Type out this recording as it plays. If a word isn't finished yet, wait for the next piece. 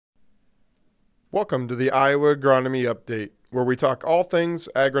Welcome to the Iowa Agronomy Update, where we talk all things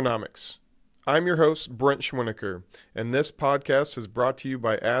agronomics. I'm your host, Brent Schwinnaker, and this podcast is brought to you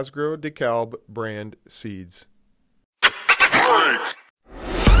by Asgrow DeKalb brand seeds.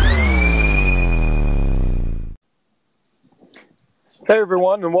 Hey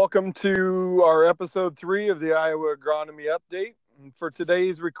everyone, and welcome to our episode 3 of the Iowa Agronomy Update. And for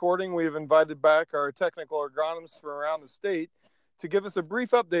today's recording, we've invited back our technical agronomists from around the state to give us a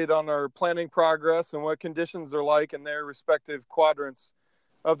brief update on our planting progress and what conditions are like in their respective quadrants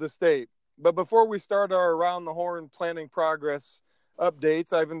of the state. But before we start our around the horn planting progress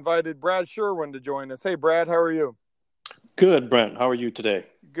updates, I've invited Brad Sherwin to join us. Hey Brad, how are you? Good, Brent. How are you today?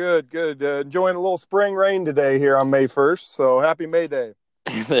 Good. Enjoying a little spring rain today here on May 1st, so happy May Day.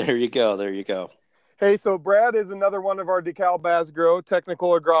 There you go. Hey, so Brad is another one of our DeKalb Asgrow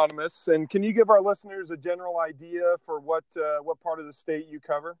technical agronomists, and can you give our listeners a general idea for what part of the state you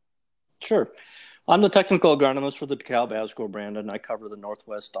cover? Sure. I'm the technical agronomist for the DeKalb Asgrow brand, and I cover the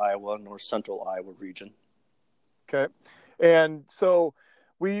Northwest Iowa, North Central Iowa region. Okay, and so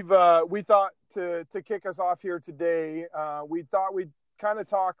we thought to kick us off here today, we thought we'd kind of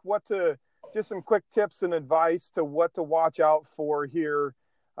talk just some quick tips and advice to what to watch out for here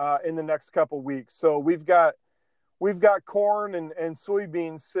in the next couple weeks. So we've got corn and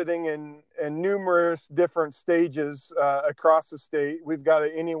soybeans sitting in numerous different stages across the state. We've got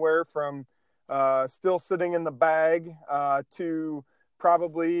it anywhere from still sitting in the bag to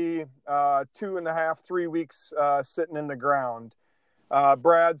probably 2.5, 3 weeks sitting in the ground.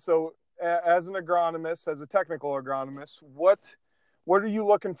 Brad, so as an agronomist, as a technical agronomist, what are you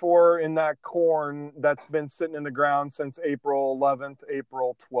looking for in that corn that's been sitting in the ground since April 11th,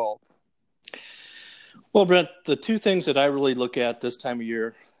 April 12th? Well, Brent, the two things that I really look at this time of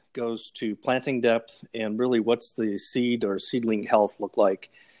year goes to planting depth and really what's the seed or seedling health look like.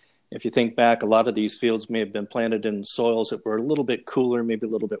 If you think back, a lot of these fields may have been planted in soils that were a little bit cooler, maybe a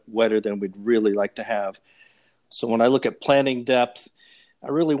little bit wetter than we'd really like to have. So when I look at planting depth, I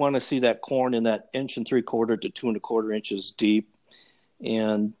really want to see that corn in that 1.75 to 2.25 inches deep.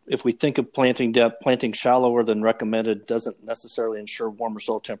 And if we think of planting depth, planting shallower than recommended doesn't necessarily ensure warmer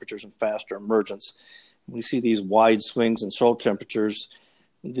soil temperatures and faster emergence. We see these wide swings in soil temperatures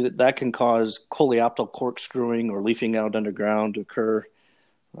that can cause coleoptile corkscrewing or leafing out underground to occur.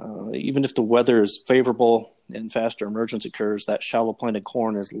 Even if the weather is favorable and faster emergence occurs, that shallow planted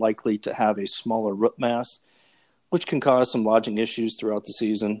corn is likely to have a smaller root mass, which can cause some lodging issues throughout the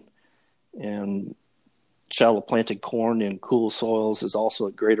season. And shallow planted corn in cool soils is also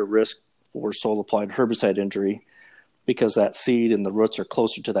at greater risk for soil-applied herbicide injury because that seed and the roots are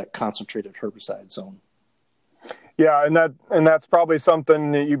closer to that concentrated herbicide zone. Yeah, and that's probably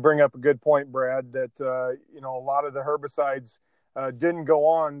something that you bring up a good point, Brad, that a lot of the herbicides didn't go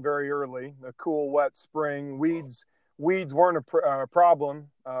on very early. The cool, wet spring, weeds weren't a problem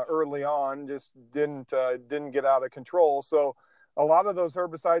early on, just didn't get out of control. So a lot of those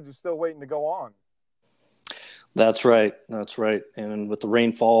herbicides are still waiting to go on. That's right. And with the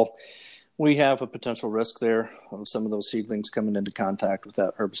rainfall, we have a potential risk there of some of those seedlings coming into contact with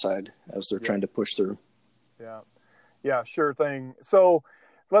that herbicide as they're trying to push through. Yeah, sure thing. So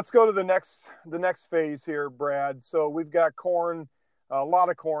let's go to the next phase here, Brad. So we've got corn, a lot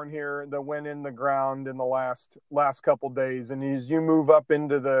of corn here that went in the ground in the last couple days. And as you move up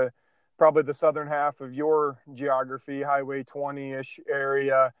into probably the southern half of your geography, Highway 20-ish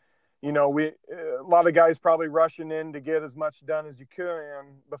area, a lot of guys probably rushing in to get as much done as you can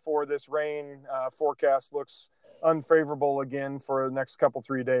before this rain forecast looks unfavorable again for the next couple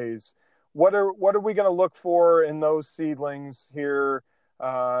 3 days. What are we going to look for in those seedlings here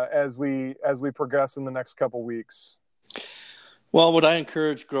as we progress in the next couple weeks? Well, what I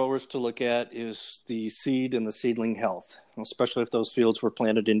encourage growers to look at is the seed and the seedling health, especially if those fields were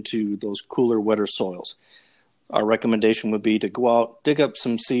planted into those cooler, wetter soils. Our recommendation would be to go out, dig up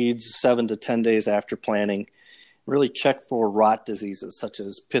some seeds 7 to 10 days after planting, really check for rot diseases such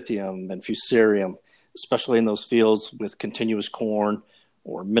as Pythium and Fusarium, especially in those fields with continuous corn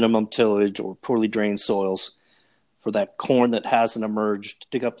or minimum tillage or poorly drained soils. For that corn that hasn't emerged,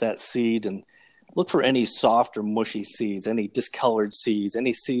 dig up that seed and look for any soft or mushy seeds, any discolored seeds,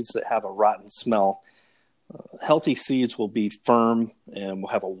 any seeds that have a rotten smell. Healthy seeds will be firm and will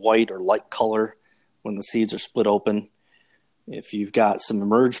have a white or light color when the seeds are split open. If you've got some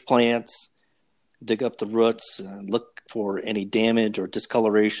emerged plants, dig up the roots and look for any damage or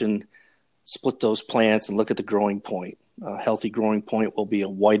discoloration. Split those plants and look at the growing point. A healthy growing point will be a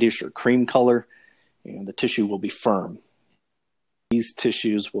whitish or cream color, and the tissue will be firm. These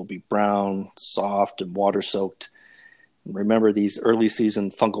tissues will be brown, soft, and water-soaked. Remember, these early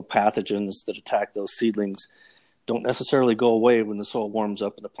season fungal pathogens that attack those seedlings don't necessarily go away when the soil warms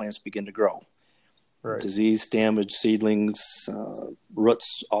up and the plants begin to grow. Right. Disease-damaged seedlings,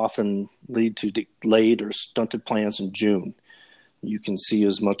 roots often lead to delayed or stunted plants in June. You can see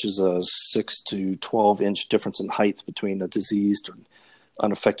as much as a 6 to 12-inch difference in height between a diseased or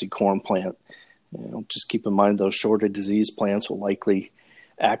unaffected corn plant. Just keep in mind those shorter diseased plants will likely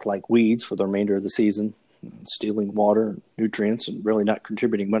act like weeds for the remainder of the season, stealing water, nutrients, and really not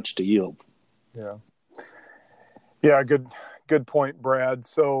contributing much to yield. Yeah, good point, Brad.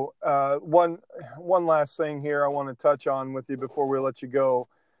 So one last thing here I want to touch on with you before we let you go.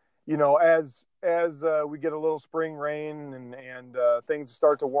 As we get a little spring rain and things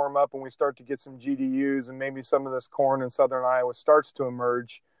start to warm up and we start to get some GDUs and maybe some of this corn in southern Iowa starts to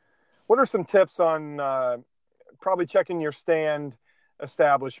emerge, what are some tips on probably checking your stand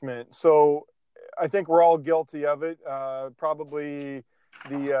establishment? So I think we're all guilty of it. Probably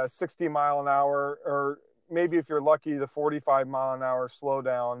the 60 mile an hour, or maybe if you're lucky, the 45 mile an hour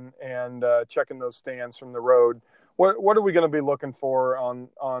slowdown and checking those stands from the road. What are we going to be looking for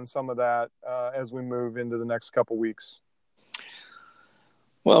on some of that as we move into the next couple weeks?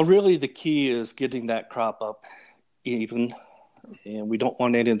 Well, really the key is getting that crop up even, and we don't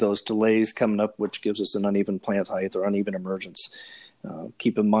want any of those delays coming up, which gives us an uneven plant height or uneven emergence.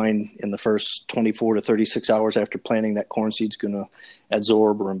 Keep in mind, in the first 24 to 36 hours after planting, that corn seed's going to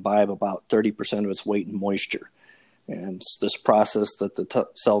absorb or imbibe about 30% of its weight in moisture. And it's this process that the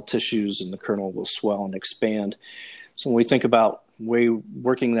cell tissues and the kernel will swell and expand. So when we think about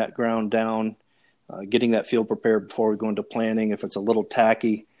working that ground down, getting that field prepared before we go into planting, if it's a little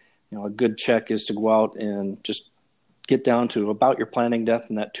tacky, a good check is to go out and just get down to about your planting depth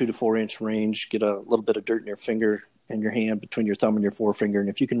in that 2 to 4 inch range, get a little bit of dirt in your finger and your hand between your thumb and your forefinger. And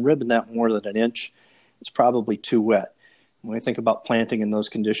if you can ribbon that more than an inch, it's probably too wet. When we think about planting in those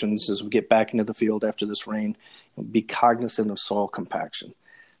conditions, as we get back into the field after this rain, be cognizant of soil compaction.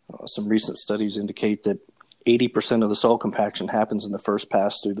 Some recent studies indicate that 80% of the soil compaction happens in the first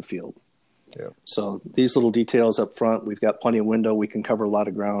pass through the field. Yeah. So these little details up front, we've got plenty of window. We can cover a lot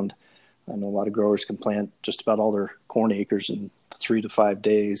of ground. I know a lot of growers can plant just about all their corn acres in 3 to 5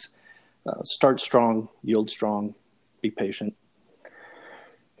 days. Start strong, yield strong, be patient.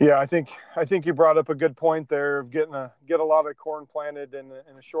 Yeah, I think you brought up a good point there of get a lot of corn planted in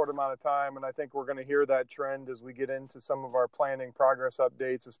a short amount of time, and I think we're going to hear that trend as we get into some of our planting progress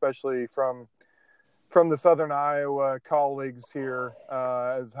updates, especially from the Southern Iowa colleagues here,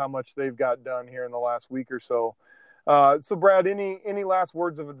 as how much they've got done here in the last week or so. So Brad, any last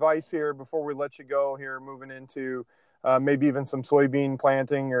words of advice here before we let you go here, moving into maybe even some soybean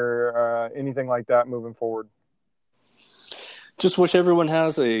planting or anything like that moving forward? Just wish everyone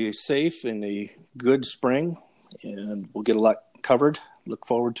has a safe and a good spring, and we'll get a lot covered. Look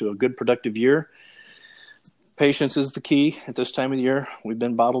forward to a good, productive year. Patience is the key at this time of the year. We've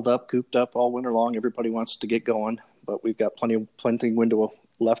been bottled up, cooped up all winter long. Everybody wants to get going, but we've got plenty window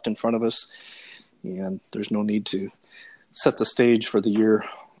left in front of us, and there's no need to set the stage for the year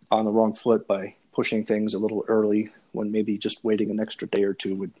on the wrong foot by pushing things a little early when maybe just waiting an extra day or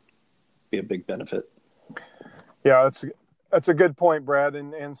two would be a big benefit. Yeah, that's a good point, Brad.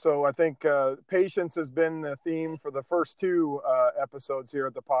 And so I think patience has been the theme for the first two episodes here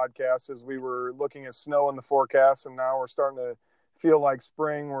at the podcast as we were looking at snow in the forecast, and now we're starting to feel like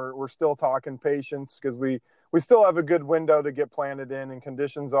spring. We're still talking patience because we still have a good window to get planted in, and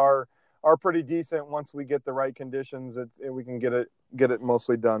conditions are pretty decent. Once we get the right conditions, we can get it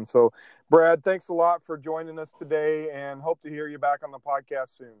mostly done. So, Brad, thanks a lot for joining us today, and hope to hear you back on the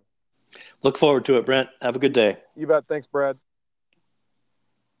podcast soon. Look forward to it, Brent. Have a good day. You bet. Thanks, Brad.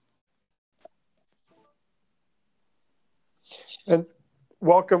 And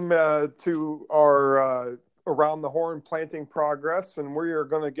welcome to our Around the Horn planting progress. And we are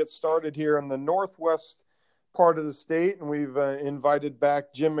going to get started here in the northwest part of the state. And we've invited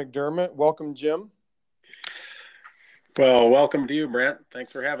back Jim McDermott. Welcome, Jim. Well, welcome to you, Brent.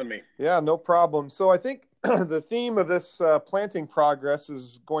 Thanks for having me. Yeah, no problem. So I think the theme of this planting progress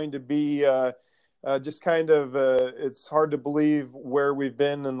is going to be just kind of, it's hard to believe where we've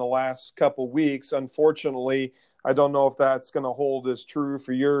been in the last couple weeks. Unfortunately, I don't know if that's going to hold as true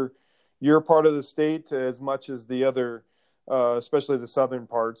for your part of the state as much as the other, especially the southern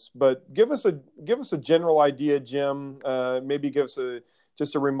parts. But give us a general idea, Jim. Maybe give us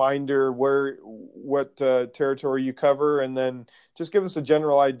just a reminder what territory you cover, and then just give us a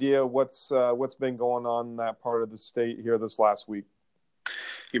general idea what's been going on in that part of the state here this last week.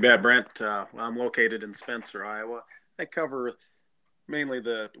 You bet, Brent. I'm located in Spencer, Iowa. I cover mainly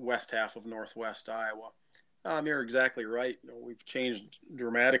the west half of northwest Iowa. You're exactly right. We've changed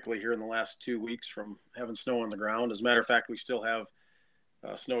dramatically here in the last 2 weeks from having snow on the ground. As a matter of fact, we still have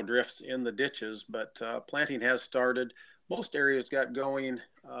snow drifts in the ditches, but planting has started. Most areas got going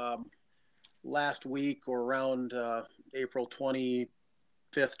last week or around April 25th,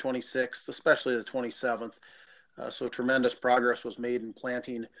 26th, especially the 27th. So tremendous progress was made in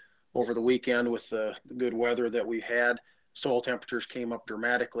planting over the weekend with the good weather that we had. Soil temperatures came up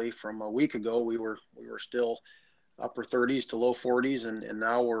dramatically. From a week ago. We were still upper 30s to low 40s, and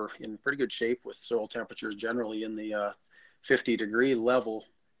now we're in pretty good shape with soil temperatures generally in the 50-degree level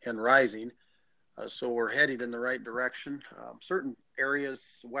and rising. So we're headed in the right direction. Certain areas,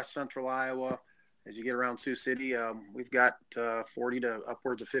 west central Iowa, as you get around Sioux City, we've got 40 to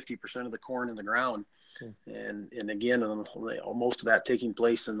upwards of 50% of the corn in the ground. And again, most of that taking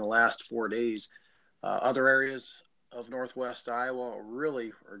place in the last 4 days. Other areas of northwest Iowa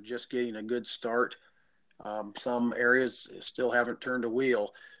really are just getting a good start. Some areas still haven't turned a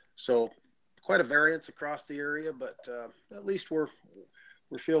wheel. So quite a variance across the area, but at least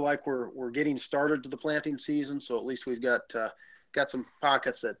we feel like we're getting started to the planting season. So at least we've got some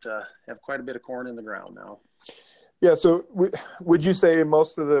pockets that have quite a bit of corn in the ground now. Yeah. So would you say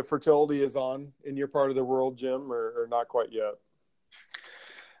most of the fertility is on in your part of the world, Jim, or not quite yet?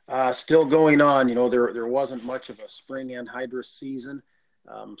 Still going on. There wasn't much of a spring anhydrous season.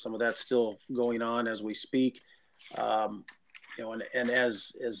 Some of that's still going on as we speak. And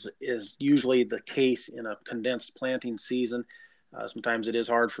as is usually the case in a condensed planting season, sometimes it is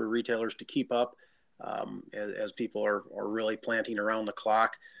hard for retailers to keep up as people are really planting around the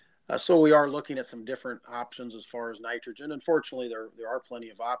clock. So we are looking at some different options as far as nitrogen. Unfortunately, there are plenty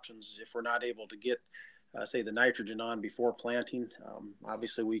of options if we're not able to get, say, the nitrogen on before planting.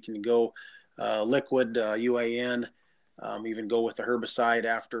 Obviously, we can go liquid UAN, even go with the herbicide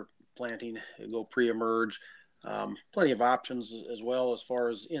after planting, go pre-emerge. Plenty of options as well as far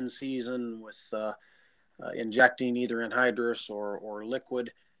as in season with injecting either anhydrous or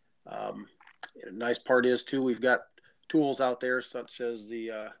liquid. Nice part is too, we've got tools out there such as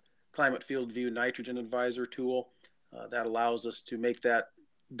the Climate Field View Nitrogen Advisor tool that allows us to make that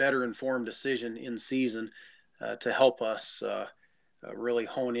better informed decision in season to help us really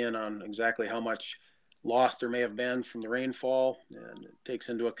hone in on exactly how much loss there may have been from the rainfall, and it takes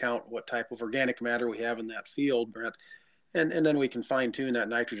into account what type of organic matter we have in that field, Brent, and then we can fine tune that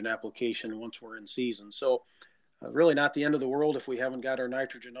nitrogen application once we're in season. So really not the end of the world if we haven't got our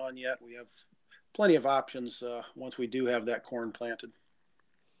nitrogen on yet. We have plenty of options once we do have that corn planted.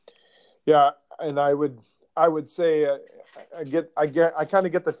 Yeah, and I would say I kind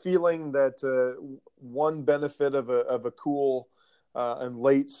of get the feeling that one benefit of a cool and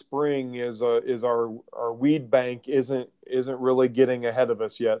late spring is our weed bank isn't really getting ahead of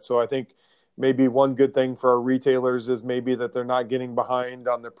us yet. So I think maybe one good thing for our retailers is maybe that they're not getting behind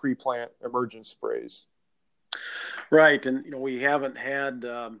on the pre-plant emergence sprays. Right, and we haven't had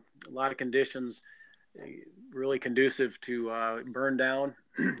a lot of conditions really conducive to burn down,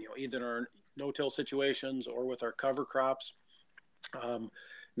 either in our no-till situations or with our cover crops.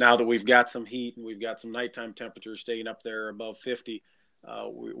 Now that we've got some heat and we've got some nighttime temperatures staying up there above 50,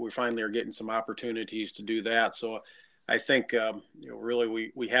 we finally are getting some opportunities to do that. So I think,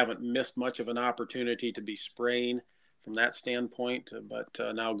 really we haven't missed much of an opportunity to be spraying from that standpoint.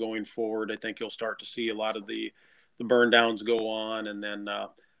 But now going forward, I think you'll start to see a lot of the burn downs go on, and then a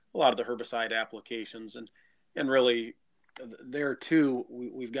lot of the herbicide applications. And really there too,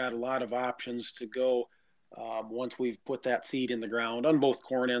 we've got a lot of options to go once we've put that seed in the ground on both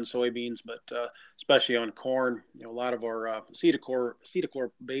corn and soybeans, but especially on corn. A lot of our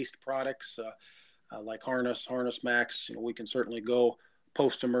Cedaclor based products like Harness Max, we can certainly go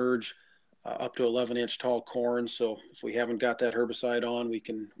post-emerge up to 11-inch tall corn. So if we haven't got that herbicide on, we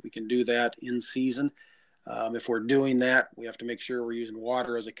can do that in season. If we're doing that, we have to make sure we're using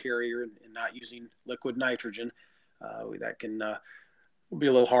water as a carrier and not using liquid nitrogen. That can be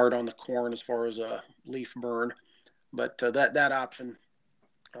a little hard on the corn as far as a leaf burn, but that option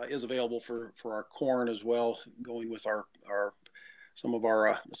is available for our corn as well, going with some of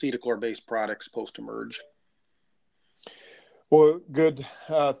our Cedaclor based products post-emerge. Well, good.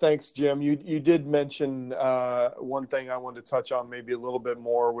 Thanks, Jim. You did mention one thing I wanted to touch on maybe a little bit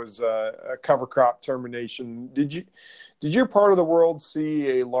more was a cover crop termination. Did your part of the world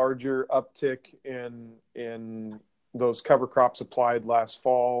see a larger uptick in those cover crops applied last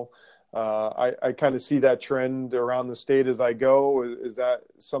fall? I kind of see that trend around the state as I go. Is that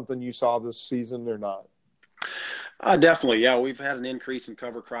something you saw this season or not? Definitely. Yeah. We've had an increase in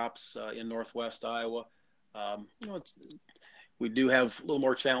cover crops in Northwest Iowa. we do have a little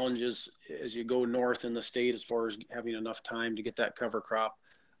more challenges as you go north in the state as far as having enough time to get that cover crop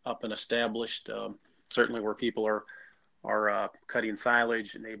up and established. Certainly where people are cutting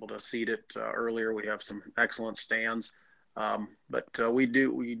silage and able to seed it earlier, we have some excellent stands. But we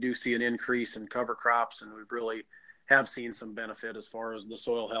do see an increase in cover crops, and we've really have seen some benefit as far as the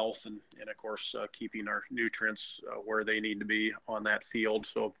soil health and of course keeping our nutrients where they need to be on that field.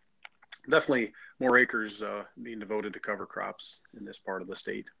 So definitely more acres being devoted to cover crops in this part of the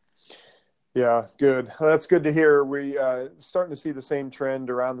state. Yeah, good. Well, that's good to hear. We starting to see the same trend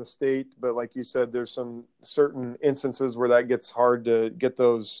around the state, but like you said, there's some certain instances where that gets hard to get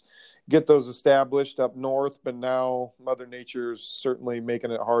those established up north. But now Mother Nature's certainly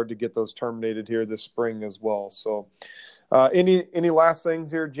making it hard to get those terminated here this spring as well. So, any last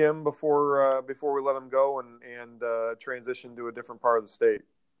things here, Jim, before we let them go and transition to a different part of the state?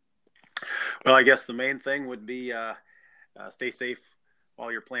 Well, I guess the main thing would be stay safe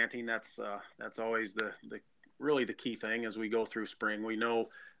while you're planting. That's always the really the key thing as we go through spring. We know,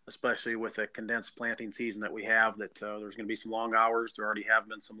 especially with a condensed planting season that we have, that there's going to be some long hours. There already have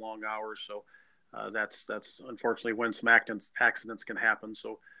been some long hours, so that's unfortunately when some accidents can happen.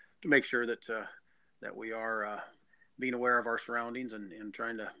 So to make sure that we are being aware of our surroundings and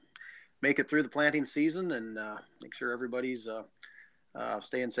trying to make it through the planting season and make sure everybody's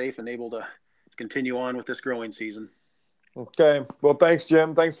staying safe and able to continue on with this growing season. Okay. Well, thanks,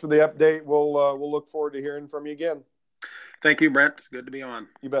 Jim. Thanks for the update. We'll look forward to hearing from you again. Thank you, Brent. It's good to be on.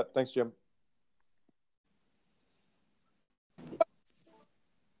 You bet. Thanks, Jim.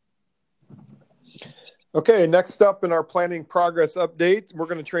 Okay, next up in our planning progress update, we're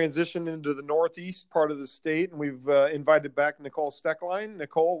going to transition into the northeast part of the state, and we've invited back Nicole Steckline.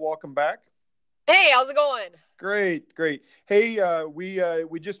 Nicole, welcome back. Hey, how's it going? Great. Hey,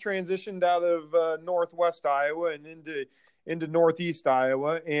 we just transitioned out of northwest Iowa and into northeast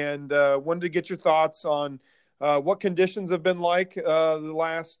Iowa, and wanted to get your thoughts on what conditions have been like the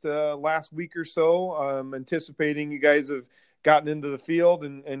last week or so. Anticipating you guys have gotten into the field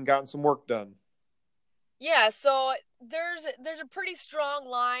and gotten some work done. Yeah, so there's a pretty strong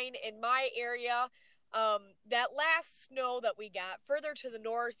line in my area. That last snow that we got further to the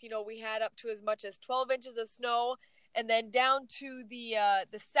north, we had up to as much as 12 inches of snow, and then down to the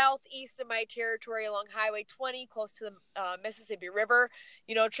southeast of my territory along Highway 20, close to the Mississippi River,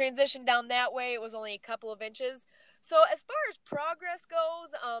 transition down that way, it was only a couple of inches. So as far as progress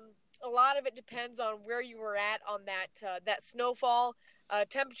goes, a lot of it depends on where you were at on that snowfall.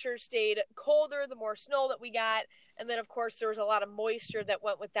 Temperatures stayed colder the more snow that we got, and then of course there was a lot of moisture that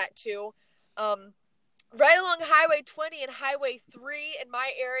went with that too. Right along Highway 20 and Highway 3 in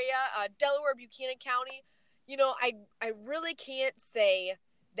my area, Delaware, Buchanan County, I really can't say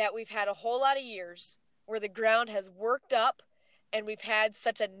that we've had a whole lot of years where the ground has worked up and we've had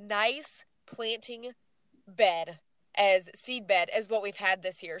such a nice planting seed bed as what we've had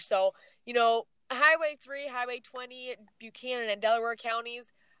this year. So, Highway 3, Highway 20, Buchanan and Delaware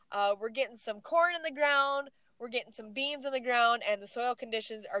counties, we're getting some corn in the ground, we're getting some beans in the ground, and the soil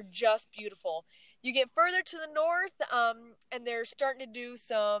conditions are just beautiful. You get further to the north, and they're starting to do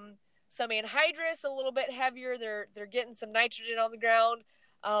some anhydrous, a little bit heavier. They're getting some nitrogen on the ground,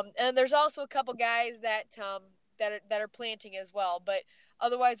 and there's also a couple guys that are planting as well. But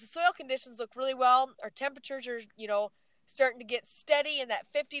otherwise, the soil conditions look really well. Our temperatures are starting to get steady in that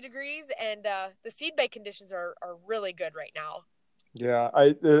 50 degrees, and the seed bed conditions are really good right now. Yeah,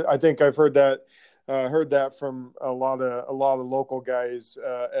 I think I've heard that from a lot of local guys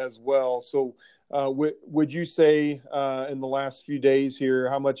as well. So. Would you say in the last few days here,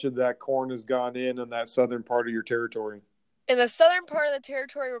 how much of that corn has gone in that southern part of your territory? In the southern part of the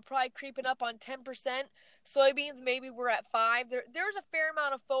territory, we're probably creeping up on 10%. Soybeans, maybe we're at 5%. There's a fair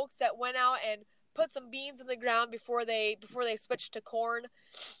amount of folks that went out and put some beans in the ground before they switched to corn.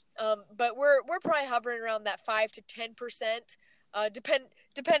 But we're probably hovering around that 5 to 10%,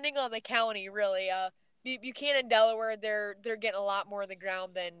 depending on the county, really. Buchanan, Delaware, they're getting a lot more of the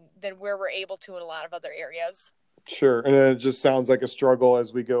ground than where we're able to in a lot of other areas. Sure, and it just sounds like a struggle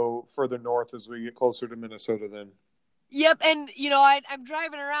as we go further north, as we get closer to Minnesota. Then. Yep, and I'm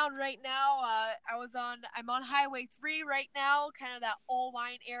driving around right now. I'm on Highway 3 right now, kind of that old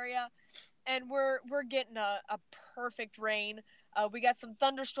line area, and we're getting a perfect rain. We got some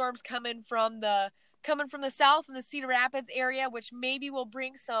thunderstorms coming from the south in the Cedar Rapids area, which maybe will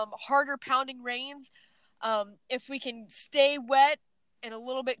bring some harder pounding rains. If we can stay wet and a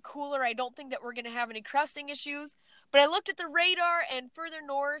little bit cooler, I don't think that we're going to have any crusting issues. But I looked at the radar, and further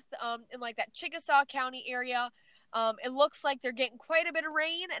north, in like that Chickasaw County area, it looks like they're getting quite a bit of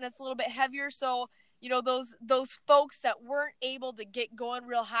rain, and it's a little bit heavier. So, those folks that weren't able to get going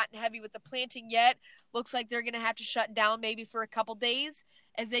real hot and heavy with the planting yet, looks like they're going to have to shut down maybe for a couple days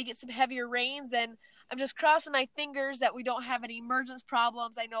as they get some heavier rains. And I'm just crossing my fingers that we don't have any emergence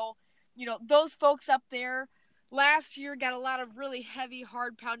problems. I know, those folks up there last year got a lot of really heavy,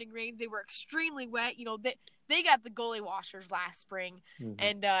 hard pounding rains. They were extremely wet. They got the gully washers last spring,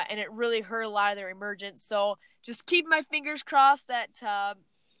 and it really hurt a lot of their emergence. So just keep my fingers crossed that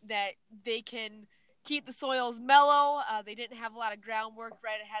they can keep the soils mellow. They didn't have a lot of groundwork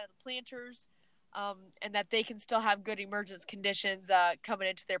right ahead of the planters, and that they can still have good emergence conditions coming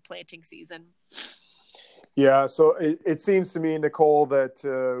into their planting season. Yeah, so it seems to me, Nicole, that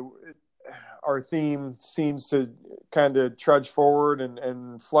our theme seems to kind of trudge forward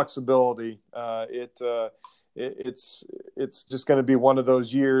and flexibility. It's just going to be one of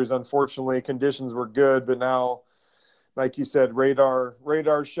those years. Unfortunately, conditions were good, but now, like you said,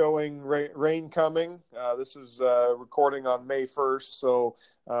 radar showing rain coming. This is recording on May 1st, so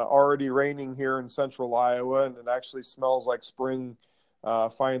already raining here in central Iowa, and it actually smells like spring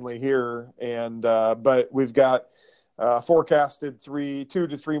finally here. And but we've got forecasted 2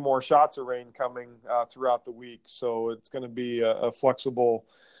 to 3 more shots of rain coming throughout the week, so it's going to be a flexible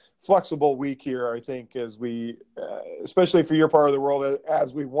week here, I think, as we, especially for your part of the world,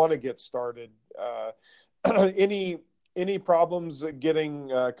 as we want to get started. Any problems getting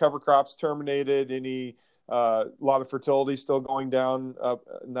cover crops terminated? Any lot of fertility still going down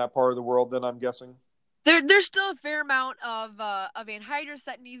in that part of the world? Then I'm guessing there's still a fair amount of anhydrous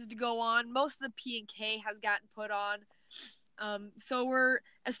that needs to go on. Most of the P and K has gotten put on. So we're,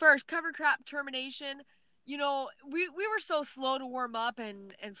 as far as cover crop termination, we were so slow to warm up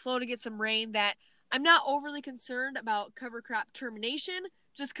and slow to get some rain that I'm not overly concerned about cover crop termination,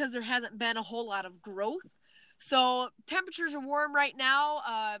 just because there hasn't been a whole lot of growth. So temperatures are warm right now.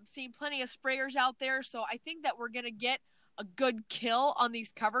 I've seen plenty of sprayers out there. So I think that we're going to get a good kill on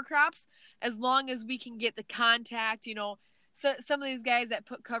these cover crops as long as we can get the contact. So some of these guys that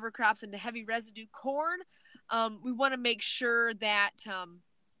put cover crops into heavy residue corn, we want to make sure that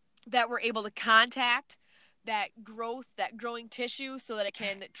that we're able to contact that growing tissue so that it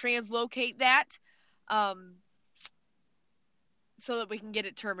can translocate that, so that we can get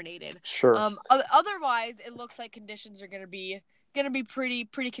it terminated. Sure. Otherwise, it looks like conditions are going to be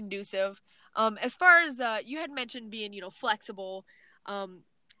pretty conducive. As far as you had mentioned being flexible,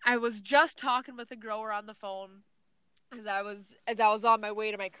 I was just talking with a grower on the phone as I was on my way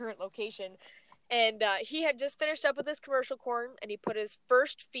to my current location, and he had just finished up with his commercial corn, and he put his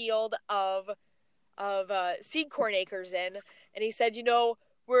first field of seed corn acres in, and he said, we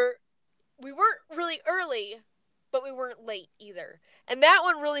weren't really early, but we weren't late either. And that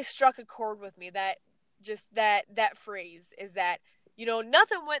one really struck a chord with me, that phrase is that,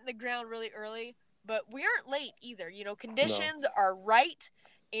 nothing went in the ground really early, but we aren't late either. Conditions are right.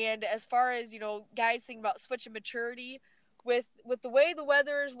 And as far as, guys thinking about switching maturity with the way the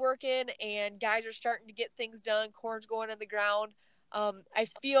weather is working and guys are starting to get things done, corn's going in the ground. I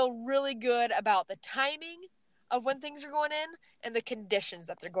feel really good about the timing of when things are going in and the conditions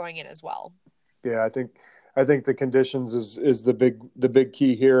that they're going in as well. Yeah, I think the conditions is the big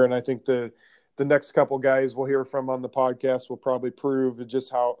key here, and I think the next couple guys we'll hear from on the podcast will probably prove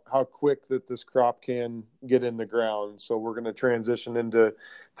just how quick that this crop can get in the ground. So we're going to transition into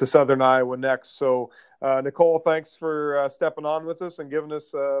Southern Iowa next. So Nicole, thanks for stepping on with us and giving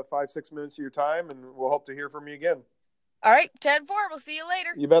us 5-6 minutes of your time, and we'll hope to hear from you again. All right, 10-4. We'll see you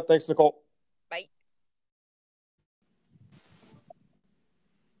later. You bet. Thanks, Nicole. Bye.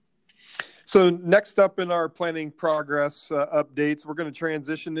 So next up in our planning progress updates, we're going to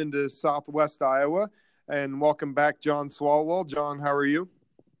transition into Southwest Iowa and welcome back John Swalwell. John, how are you?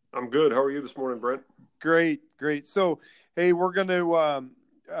 I'm good. How are you this morning, Brent? Great. So, hey, we're going to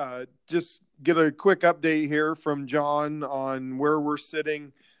just get a quick update here from John on where we're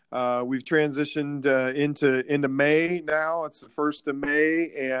sitting. We've transitioned into May now. It's the 1st of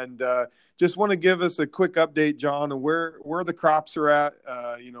May, and just want to give us a quick update, John, on where the crops are at.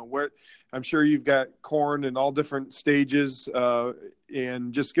 Where I'm sure you've got corn in all different stages,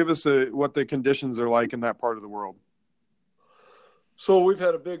 and just give us what the conditions are like in that part of the world. So we've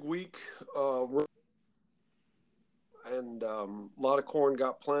had a big week, and a lot of corn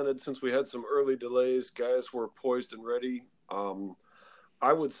got planted since we had some early delays. Guys were poised and ready.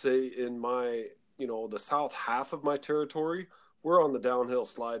 I would say in my, the south half of my territory, we're on the downhill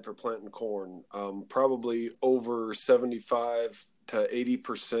slide for planting corn. Probably over 75 to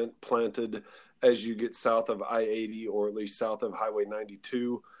 80% planted as you get south of I-80 or at least south of Highway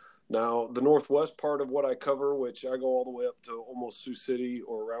 92. Now, the northwest part of what I cover, which I go all the way up to almost Sioux City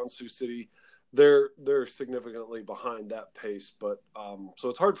or around Sioux City, they're significantly behind that pace. But so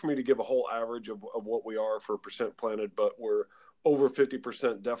it's hard for me to give a whole average of what we are for percent planted, but we're over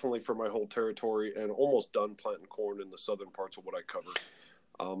 50% definitely for my whole territory, and almost done planting corn in the southern parts of what I cover.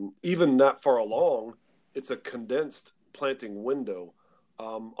 Even that far along, it's a condensed planting window.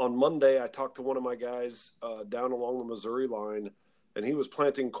 On Monday, I talked to one of my guys down along the Missouri line, and he was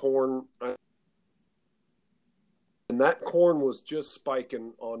planting corn. And that corn was just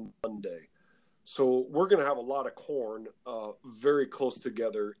spiking on Monday. So we're going to have a lot of corn very close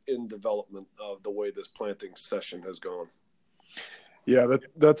together in development of the way this planting session has gone. Yeah,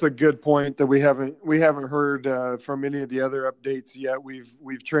 that's a good point that we haven't heard from any of the other updates yet. We've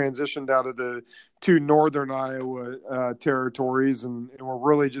transitioned out of the two northern Iowa territories, and we're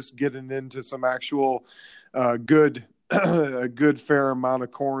really just getting into some actual good a good fair amount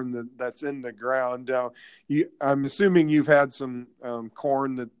of corn that's in the ground. Now, I'm assuming you've had some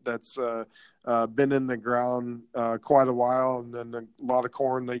corn that's been in the ground quite a while, and then a lot of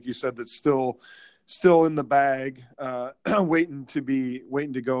corn, like you said, that's still in the bag, waiting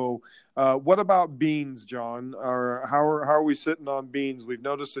to go. What about beans, John? Or how are we sitting on beans? We've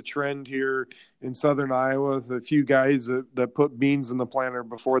noticed a trend here in southern Iowa with a few guys that put beans in the planter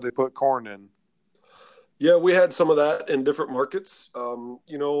before they put corn in. Yeah, we had some of that in different markets. To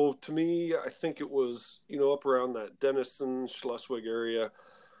me, I think it was, up around that Denison, Schleswig area.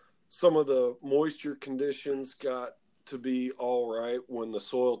 Some of the moisture conditions got to be all right when the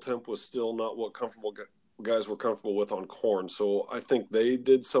soil temp was still not what guys were comfortable with on corn. So I think they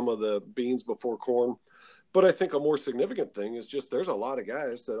did some of the beans before corn. But I think a more significant thing is just there's a lot of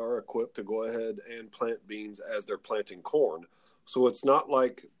guys that are equipped to go ahead and plant beans as they're planting corn. So it's not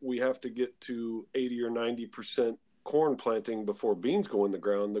like we have to get to 80 or 90% corn planting before beans go in the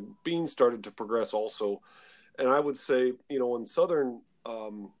ground. The beans started to progress also. And I would say, in southern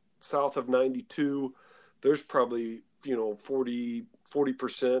south of 92, there's probably 40%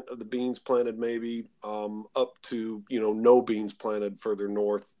 of the beans planted, maybe up to no beans planted further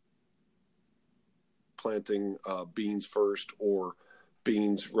north, planting beans first or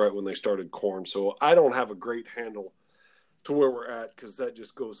beans right when they started corn. So I don't have a great handle to where we're at because that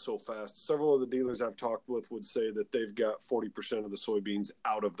just goes so fast. Several of the dealers I've talked with would say that they've got 40% of the soybeans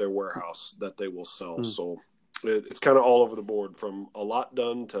out of their warehouse that they will sell. So it's kind of all over the board, from a lot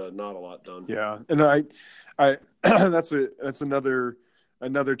done to not a lot done. Yeah, and I that's another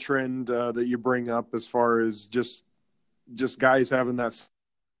trend that you bring up as far as just guys having that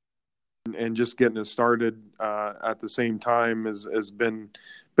and just getting it started at the same time has been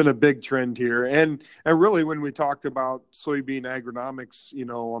a big trend here. And really, when we talked about soybean agronomics,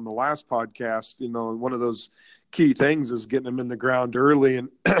 on the last podcast, one of those key things is getting them in the ground early and,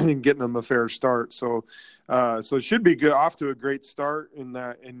 and getting them a fair start. So it should be good, off to a great start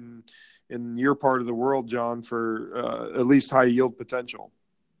in your part of the world, John, for at least high yield potential.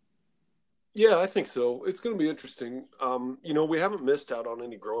 Yeah, I think so. It's going to be interesting. We haven't missed out on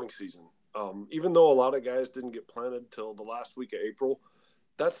any growing season. Even though a lot of guys didn't get planted till the last week of April,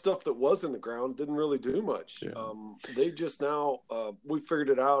 that stuff that was in the ground didn't really do much. Yeah. They just now, we figured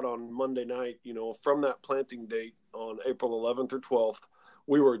it out on Monday night, from that planting date on April 11th or 12th,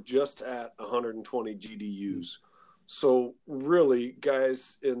 we were just at 120 GDUs. So really,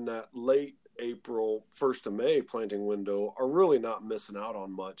 guys in that late April, 1st of May planting window are really not missing out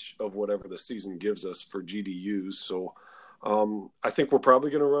on much of whatever the season gives us for GDUs. So I think we're probably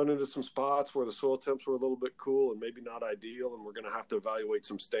going to run into some spots where the soil temps were a little bit cool and maybe not ideal, and we're going to have to evaluate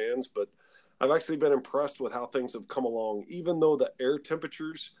some stands. But I've actually been impressed with how things have come along, even though the air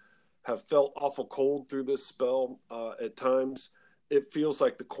temperatures have felt awful cold through this spell at times. It feels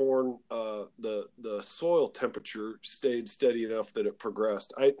like the corn, the soil temperature stayed steady enough that it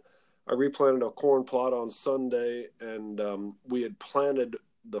progressed. I replanted a corn plot on Sunday, and we had planted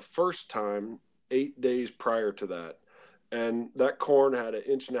the first time 8 days prior to that. And that corn had 1.5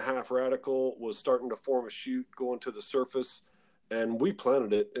 inch radical, was starting to form a shoot going to the surface. And we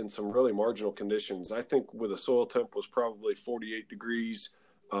planted it in some really marginal conditions. I think with a soil temp was probably 48 degrees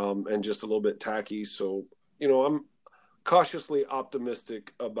and just a little bit tacky. So, I'm cautiously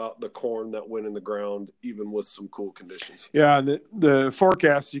optimistic about the corn that went in the ground, even with some cool conditions. Yeah, and the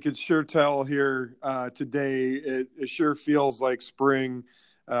forecast, you could sure tell here today, it sure feels like spring.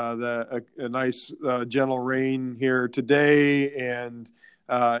 A nice gentle rain here today, and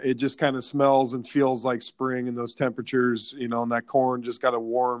it just kind of smells and feels like spring, and those temperatures, and that corn just got a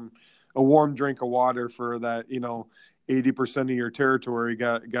warm drink of water for that, 80% of your territory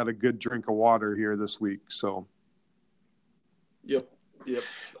got a good drink of water here this week. So Yep.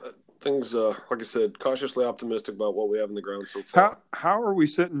 things, like I said, cautiously optimistic about what we have in the ground so far. How are we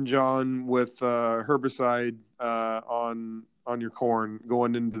sitting, John, with herbicide on your corn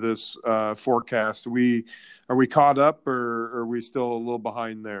going into this forecast? Are we caught up, or are we still a little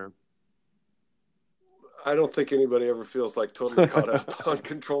behind there? I don't think anybody ever feels like totally caught up on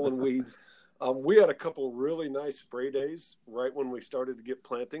controlling weeds. We had a couple really nice spray days right when we started to get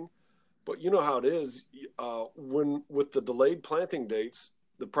planting. But you know how it is, when with the delayed planting dates,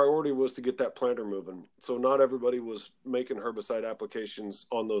 the priority was to get that planter moving. So not everybody was making herbicide applications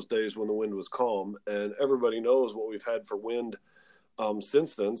on those days when the wind was calm. And everybody knows what we've had for wind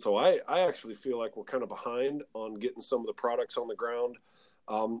since then. So I actually feel like we're kind of behind on getting some of the products on the ground.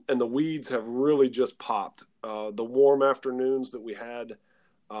 And the weeds have really just popped. The warm afternoons that we had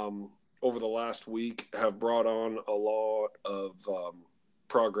over the last week have brought on a lot of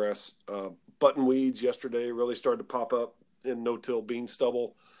progress. Button weeds yesterday really started to pop up in no-till bean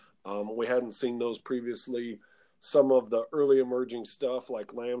stubble. We hadn't seen those previously. Some of the early emerging stuff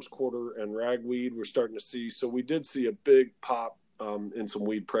like lamb's quarter and ragweed we're starting to see. So we did see a big pop in some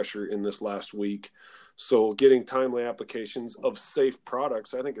weed pressure in this last week. So getting timely applications of safe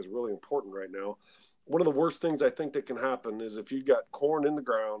products, I think, is really important right now. One of the worst things I think that can happen is if you've got corn in the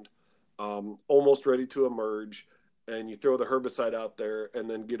ground, almost ready to emerge, and you throw the herbicide out there and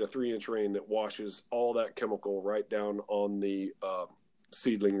then get a 3-inch rain that washes all that chemical right down on the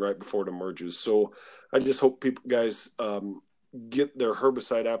seedling right before it emerges. So I just hope guys get their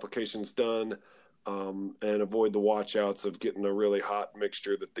herbicide applications done and avoid the watch outs of getting a really hot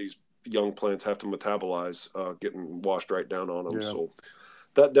mixture that these young plants have to metabolize, getting washed right down on them. Yeah. So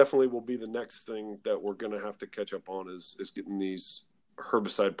that definitely will be the next thing that we're going to have to catch up on is getting these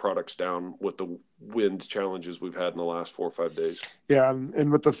herbicide products down with the wind challenges we've had in the last 4 or 5 days. Yeah.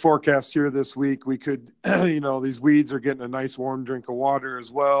 And with the forecast here this week, we could, these weeds are getting a nice warm drink of water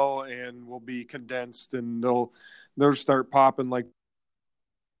as well, and will be condensed, and they'll start popping like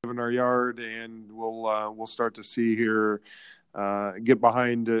in our yard, and we'll start to see here, get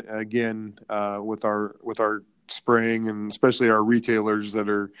behind again, with our spraying, and especially our retailers that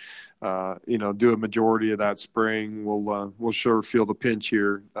are, do a majority of that spraying. We'll sure feel the pinch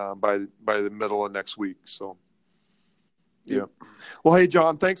here by the middle of next week. So, yeah. Well, hey,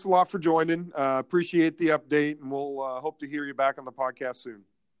 John, thanks a lot for joining. Appreciate the update, and we'll hope to hear you back on the podcast soon.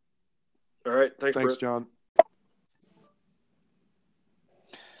 All right. Thanks, Brett. John.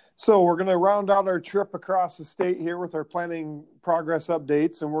 So we're going to round out our trip across the state here with our planting progress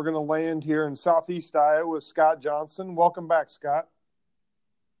updates, and we're going to land here in Southeast Iowa with Scott Johnson. Welcome back, Scott.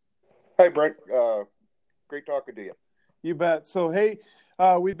 Hi, Brent. Great talking to you. You bet. So, hey,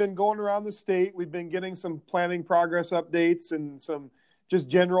 we've been going around the state. We've been getting some planting progress updates and some just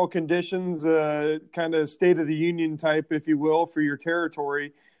general conditions, kind of state of the union type, if you will, for your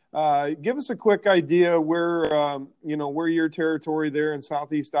territory. Give us a quick idea where your territory there in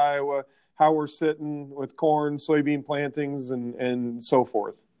Southeast Iowa, how we're sitting with corn, soybean plantings, and so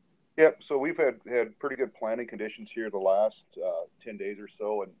forth. Yep. So we've had pretty good planting conditions here the last 10 days or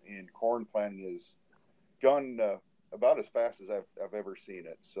so, and corn planting has gone about as fast as I've ever seen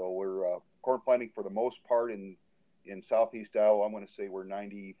it. So we're corn planting for the most part in Southeast Iowa. I'm going to say we're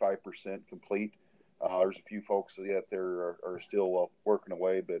 95% complete. There's a few folks that there are still working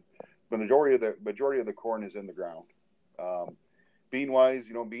away, but the majority of the corn is in the ground. Bean wise,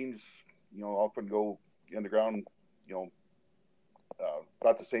 beans, often go in the ground,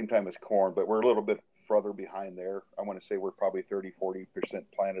 about the same time as corn, but we're a little bit further behind there. I want to say we're probably 30-40%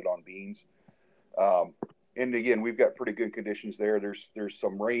 planted on beans. And again, we've got pretty good conditions there. There's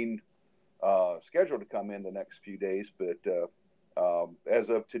some rain scheduled to come in the next few days, but as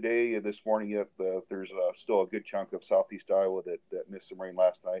of today, this morning, there's still a good chunk of Southeast Iowa that missed some rain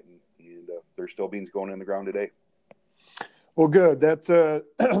last night, and there's still beans going in the ground today. Well, good. That's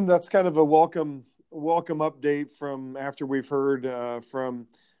kind of a welcome update from after we've heard from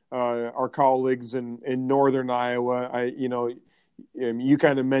our colleagues in northern Iowa. You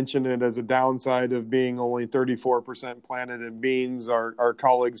kind of mentioned it as a downside of being only 34% planted in beans. Our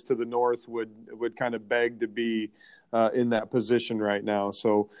colleagues to the north would kind of beg to be in that position right now.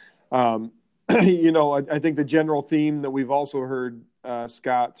 So, I think the general theme that we've also heard,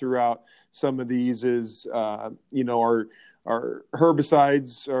 Scott, throughout some of these is, our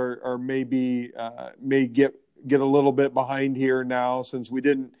herbicides are may get a little bit behind here now, since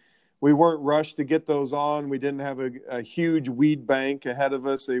we weren't rushed to get those on. We didn't have a huge weed bank ahead of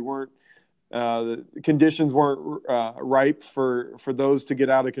us. The conditions weren't ripe for those to get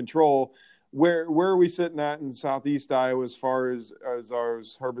out of control. where are we sitting at in Southeast Iowa as far as our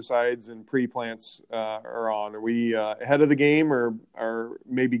herbicides and pre-plants are on? Are we ahead of the game or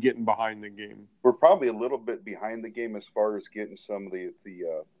maybe getting behind the game? We're probably a little bit behind the game as far as getting some of the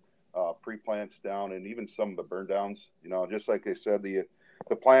pre-plants down and even some of the burn downs. Just like I said, the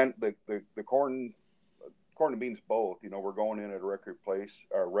corn and beans both. We're going in at a record pace.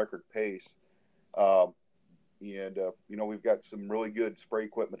 We've got some really good spray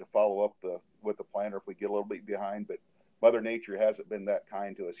equipment to follow up with the planter if we get a little bit behind. But Mother Nature hasn't been that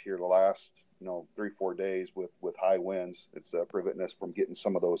kind to us here the last 3-4 days with high winds. It's preventing us from getting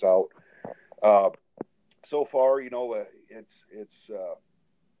some of those out. So far,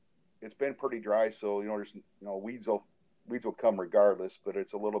 it's been pretty dry. So there's weeds will come regardless, but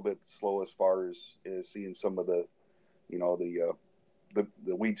it's a little bit slow as far as seeing some of the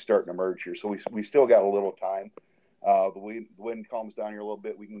weeds starting to emerge here. So we still got a little time. The wind calms down here a little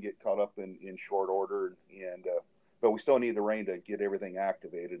bit. We can get caught up in short order, but we still need the rain to get everything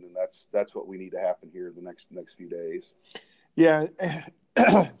activated, and that's what we need to happen here in the next few days. Yeah.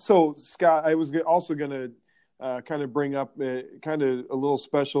 So Scott, I was also going to kind of bring up kind of a little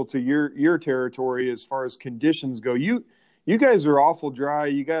special to your territory as far as conditions go. You guys are awful dry.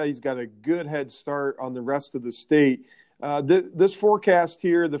 You guys got a good head start on the rest of the state. This forecast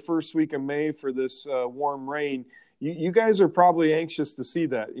here, the first week of May for this warm rain, you guys are probably anxious to see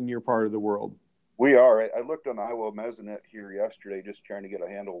that in your part of the world. We are. I looked on the Iowa Mesonet here yesterday, just trying to get a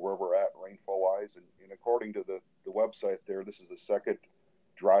handle where we're at rainfall-wise, and according to the website there, this is the second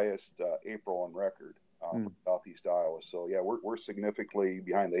driest April on record for Southeast Iowa. So yeah, we're significantly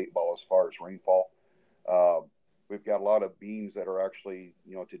behind the 8 ball as far as rainfall. We've got a lot of beans that are actually,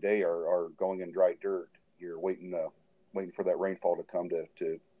 today are going in dry dirt here, waiting for that rainfall to come to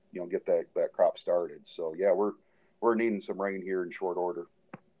get that crop started. So yeah, we're needing some rain here in short order.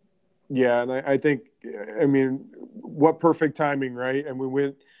 Yeah, and I think, what perfect timing, right? And we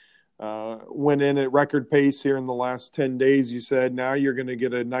went in at record pace here in the last 10 days. You said now you're going to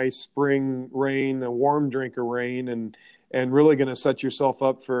get a nice spring rain, a warm drink of rain, and really going to set yourself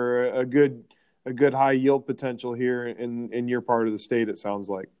up for a good high yield potential here in your part of the state. It sounds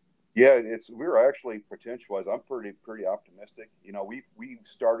like. Yeah, we're actually potential-wise, I'm pretty optimistic. We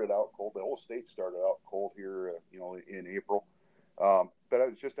started out cold. The whole state started out cold here, in April. But I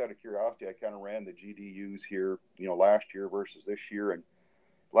was just out of curiosity, I kind of ran the GDUs here, last year versus this year. And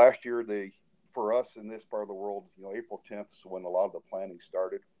last year, for us in this part of the world, April 10th is when a lot of the planting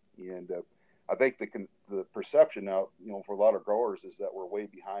started. And I think the perception now, for a lot of growers is that we're way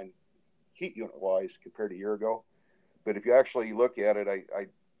behind heat unit-wise compared to a year ago. But if you actually look at it, I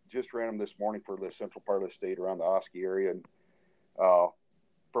just ran them this morning for the central part of the state around the Oskee area. And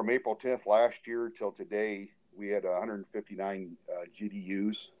from April 10th last year till today, we had 159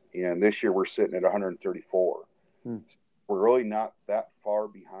 GDUs, and this year we're sitting at 134. We're really not that far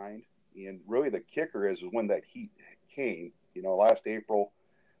behind. And really the kicker is when that heat came, last April,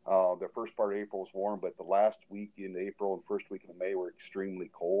 the first part of April was warm, but the last week in April and first week in May were extremely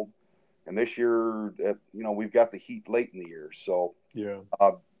cold. And this year, we've got the heat late in the year. So yeah,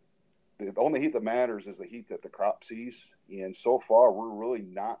 the only heat that matters is the heat that the crop sees. And so far, we're really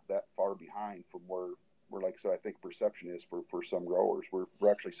not that far behind from where like I said, I think perception is for some growers. We're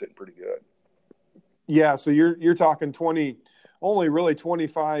actually sitting pretty good. Yeah, so you're talking only really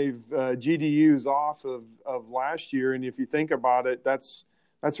 25 GDUs off of last year, and if you think about it, that's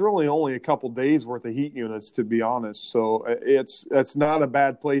really only a couple days worth of heat units, to be honest. So that's not a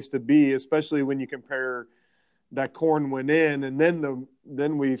bad place to be, especially when you compare that corn went in, and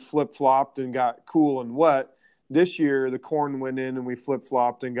then we flip-flopped and got cool and wet. This year, the corn went in and we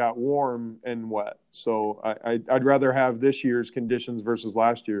flip-flopped and got warm and wet. So I'd rather have this year's conditions versus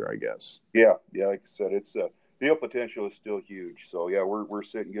last year, I guess. Yeah. Like I said, it's the yield potential is still huge. So yeah, we're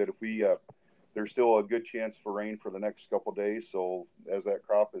sitting good. If there's still a good chance for rain for the next couple of days. So as that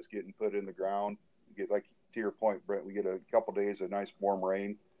crop is getting put in the ground, like to your point, Brent, we get a couple of days of nice warm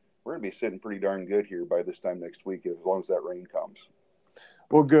rain. We're going to be sitting pretty darn good here by this time next week, as long as that rain comes.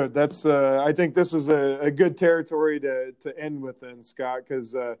 Well, good. That's I think this is a good territory to end with then, Scott,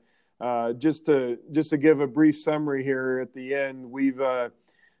 because just to give a brief summary here at the end, we've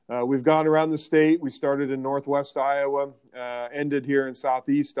gone around the state. We started in Northwest Iowa, ended here in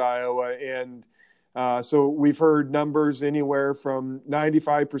Southeast Iowa, and so we've heard numbers anywhere from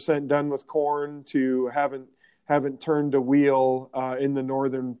 95% done with corn to haven't turned a wheel in the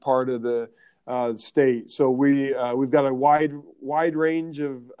northern part of the state. So we've got a wide range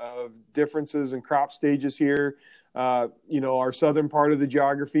of differences in crop stages here. our southern part of the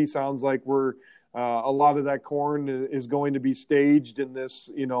geography sounds like a lot of that corn is going to be staged in this,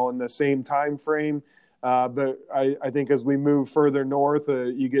 in the same time frame. But I think as we move further north,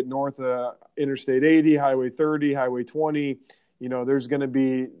 you get north of Interstate 80, Highway 30, Highway 20, there's going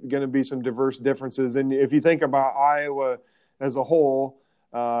to be some diverse differences. And if you think about Iowa as a whole,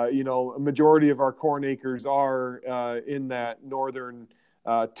 a majority of our corn acres are in that northern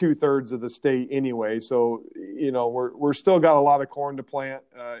 2/3 of the state anyway. So, we're still got a lot of corn to plant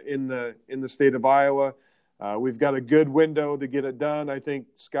in the state of Iowa. We've got a good window to get it done. I think,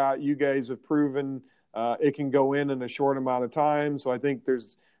 Scott, you guys have proven it can go in a short amount of time. So I think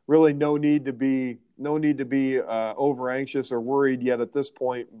there's really no need to be over anxious or worried yet at this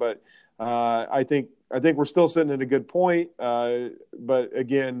point. But I think we're still sitting at a good point. But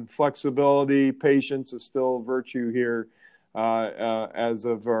again, flexibility, patience is still a virtue here as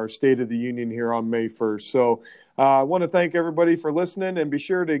of our State of the Union here on May 1st. So I want to thank everybody for listening, and be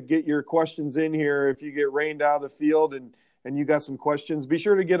sure to get your questions in here. If you get rained out of the field and you got some questions, be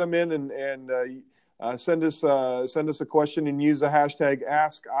sure to get them in and send us a question and use the hashtag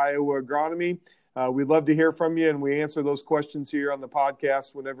 #AskIowaAgronomy. We'd love to hear from you, and we answer those questions here on the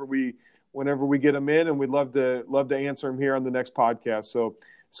podcast whenever we get them in, and we'd love to answer them here on the next podcast. So,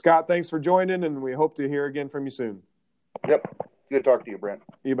 Scott, thanks for joining, and we hope to hear again from you soon. Yep. Good talking to you, Brent.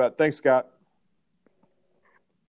 You bet. Thanks, Scott.